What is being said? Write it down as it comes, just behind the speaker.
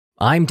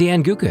I'm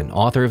Dan Gookin,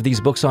 author of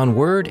these books on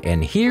Word,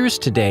 and here's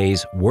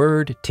today's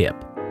Word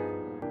tip.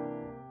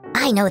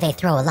 I know they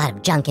throw a lot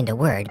of junk into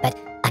Word, but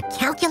a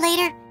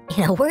calculator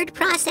in a word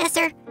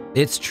processor?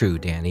 It's true,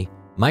 Danny.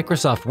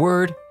 Microsoft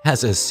Word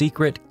has a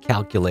secret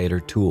calculator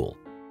tool.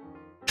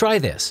 Try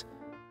this.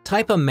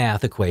 Type a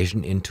math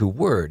equation into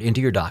Word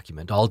into your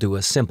document. I'll do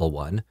a simple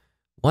one,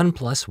 1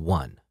 plus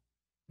 1.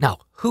 Now,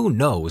 who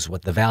knows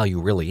what the value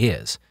really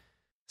is?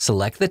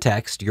 Select the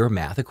text, your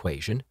math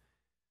equation.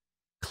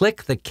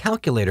 Click the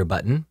Calculator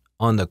button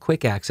on the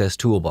Quick Access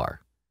toolbar.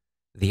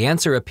 The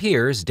answer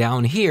appears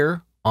down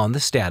here on the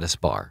status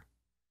bar.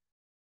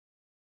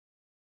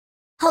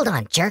 Hold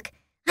on, jerk.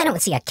 I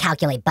don't see a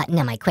Calculate button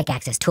on my Quick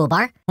Access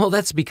toolbar. Well,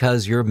 that's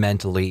because you're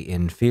mentally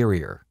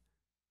inferior.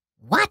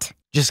 What?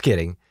 Just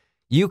kidding.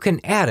 You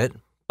can add it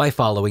by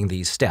following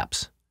these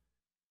steps.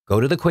 Go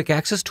to the Quick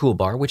Access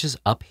toolbar, which is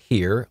up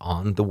here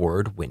on the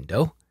Word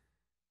window.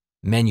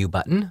 Menu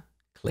button,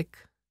 click.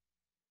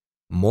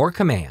 More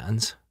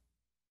commands.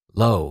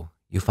 Lo,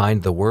 you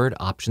find the Word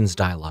Options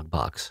dialog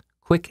box.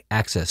 Quick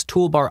Access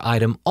toolbar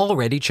item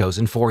already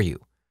chosen for you.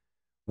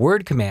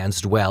 Word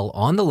commands dwell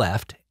on the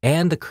left,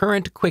 and the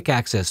current Quick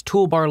Access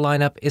toolbar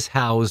lineup is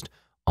housed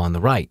on the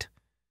right.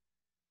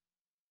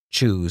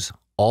 Choose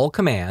All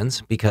Commands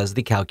because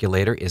the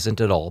calculator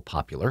isn't at all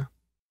popular.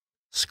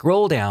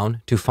 Scroll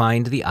down to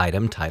find the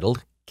item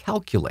titled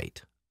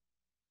Calculate.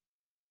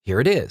 Here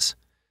it is.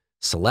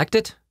 Select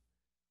it,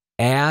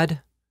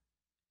 Add,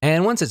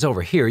 and once it's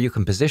over here, you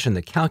can position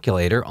the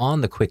calculator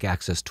on the Quick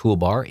Access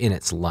toolbar in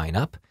its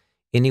lineup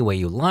any way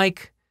you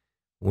like.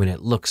 When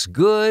it looks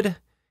good,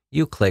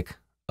 you click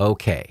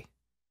OK.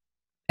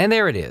 And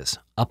there it is,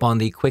 up on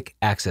the Quick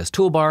Access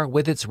toolbar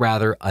with its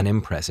rather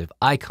unimpressive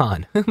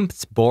icon.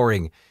 It's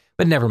boring,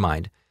 but never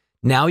mind.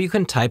 Now you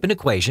can type an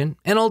equation,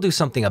 and I'll do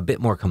something a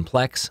bit more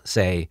complex,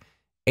 say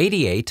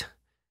 88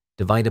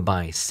 divided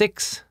by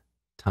 6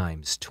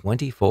 times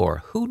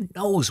 24. Who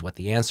knows what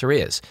the answer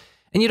is?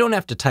 And you don't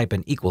have to type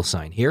an equal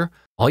sign here.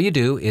 All you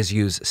do is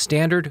use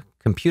standard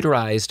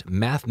computerized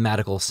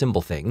mathematical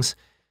symbol things,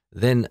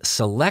 then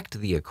select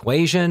the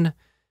equation,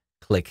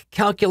 click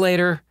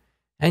Calculator,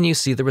 and you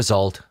see the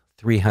result,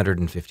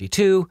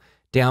 352,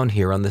 down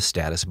here on the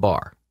status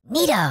bar.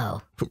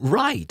 Neato.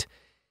 Right.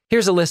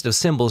 Here's a list of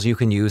symbols you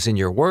can use in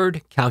your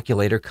Word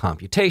calculator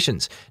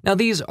computations. Now,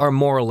 these are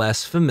more or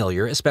less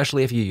familiar,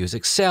 especially if you use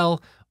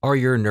Excel or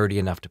you're nerdy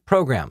enough to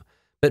program.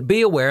 But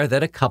be aware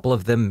that a couple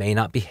of them may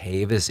not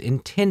behave as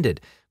intended.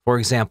 For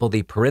example,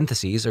 the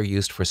parentheses are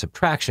used for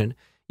subtraction.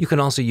 You can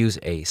also use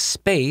a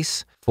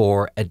space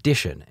for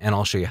addition, and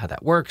I'll show you how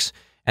that works.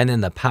 And then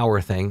the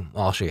power thing,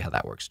 I'll show you how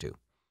that works too.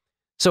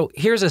 So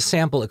here's a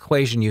sample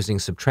equation using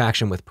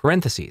subtraction with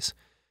parentheses.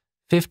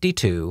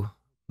 52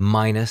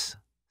 minus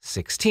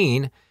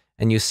 16,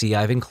 and you see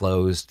I've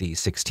enclosed the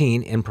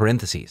 16 in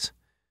parentheses.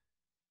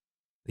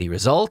 The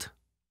result,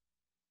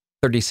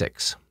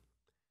 36.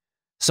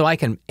 So I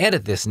can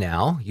edit this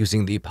now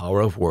using the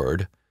power of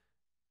Word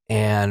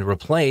and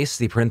replace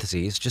the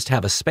parentheses, just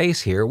have a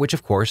space here, which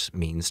of course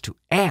means to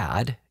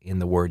add in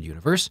the Word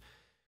universe.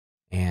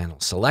 And I'll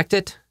select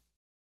it,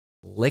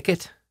 click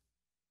it.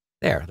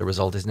 There, the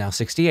result is now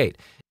 68.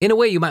 In a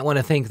way, you might want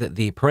to think that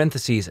the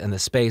parentheses and the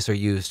space are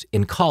used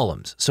in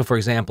columns. So for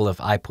example,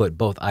 if I put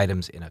both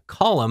items in a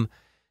column,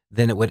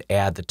 then it would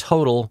add the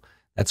total.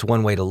 That's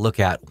one way to look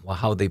at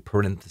how the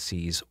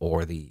parentheses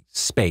or the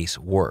space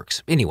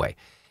works. Anyway,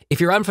 if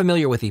you're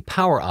unfamiliar with the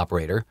power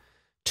operator,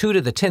 2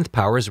 to the 10th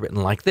power is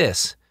written like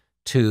this,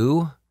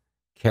 2,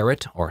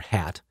 caret or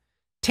hat,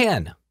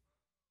 10.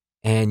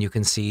 And you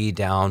can see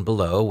down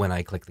below when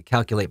I click the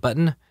Calculate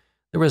button,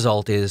 the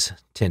result is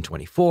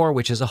 1024,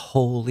 which is a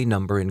holy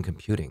number in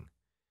computing.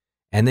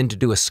 And then to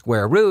do a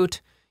square root,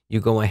 you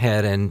go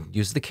ahead and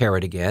use the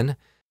caret again.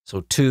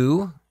 So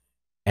 2,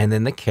 and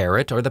then the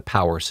caret or the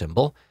power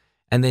symbol,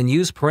 and then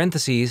use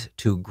parentheses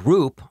to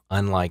group,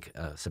 unlike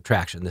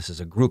subtraction. This is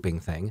a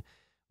grouping thing.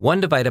 1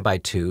 divided by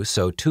 2,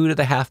 so 2 to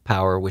the half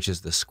power, which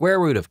is the square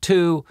root of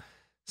 2.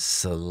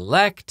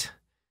 Select,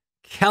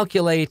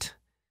 calculate,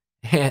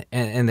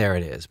 and there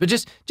it is. But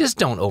just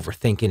don't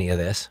overthink any of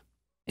this.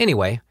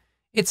 Anyway,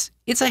 it's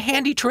a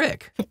handy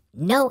trick.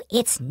 No,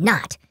 it's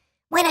not.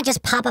 Why not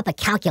just pop up a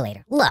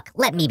calculator? Look,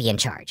 let me be in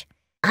charge.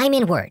 I'm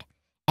in Word,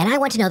 and I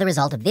want to know the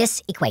result of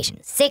this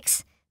equation.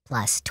 6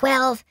 plus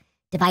 12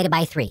 divided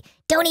by 3.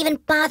 Don't even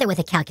bother with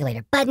a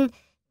calculator button.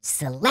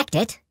 Select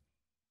it,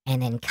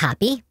 and then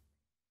copy.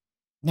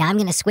 Now I'm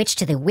going to switch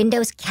to the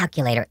Windows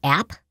Calculator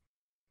app.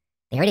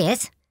 There it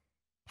is.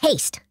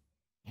 Paste.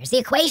 There's the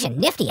equation.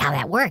 Nifty how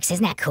that works.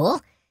 Isn't that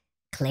cool?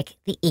 Click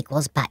the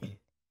equals button.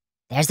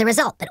 There's the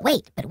result. But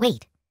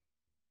wait.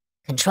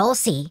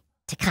 Control-C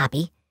to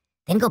copy,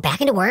 then go back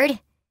into Word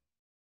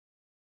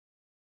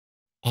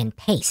and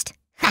paste.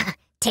 Ha!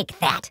 Take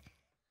that.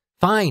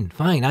 Fine.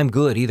 I'm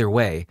good either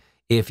way.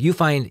 If you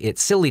find it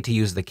silly to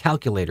use the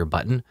Calculator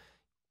button,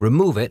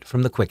 remove it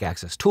from the Quick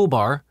Access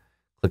toolbar,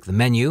 click the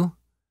menu,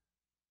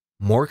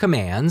 More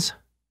Commands,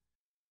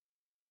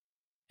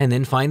 and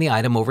then find the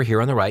item over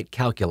here on the right,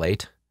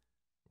 Calculate,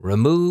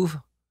 remove,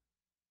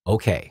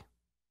 Okay.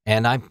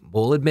 And I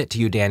will admit to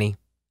you, Danny,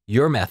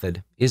 your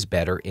method is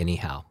better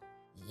anyhow.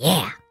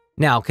 Yeah.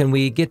 Now, can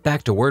we get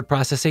back to word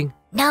processing?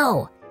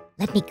 No.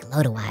 Let me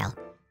gloat a while.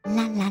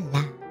 La la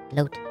la.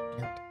 Gloat,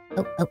 gloat.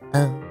 Oh, oh,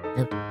 oh.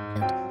 Gloat.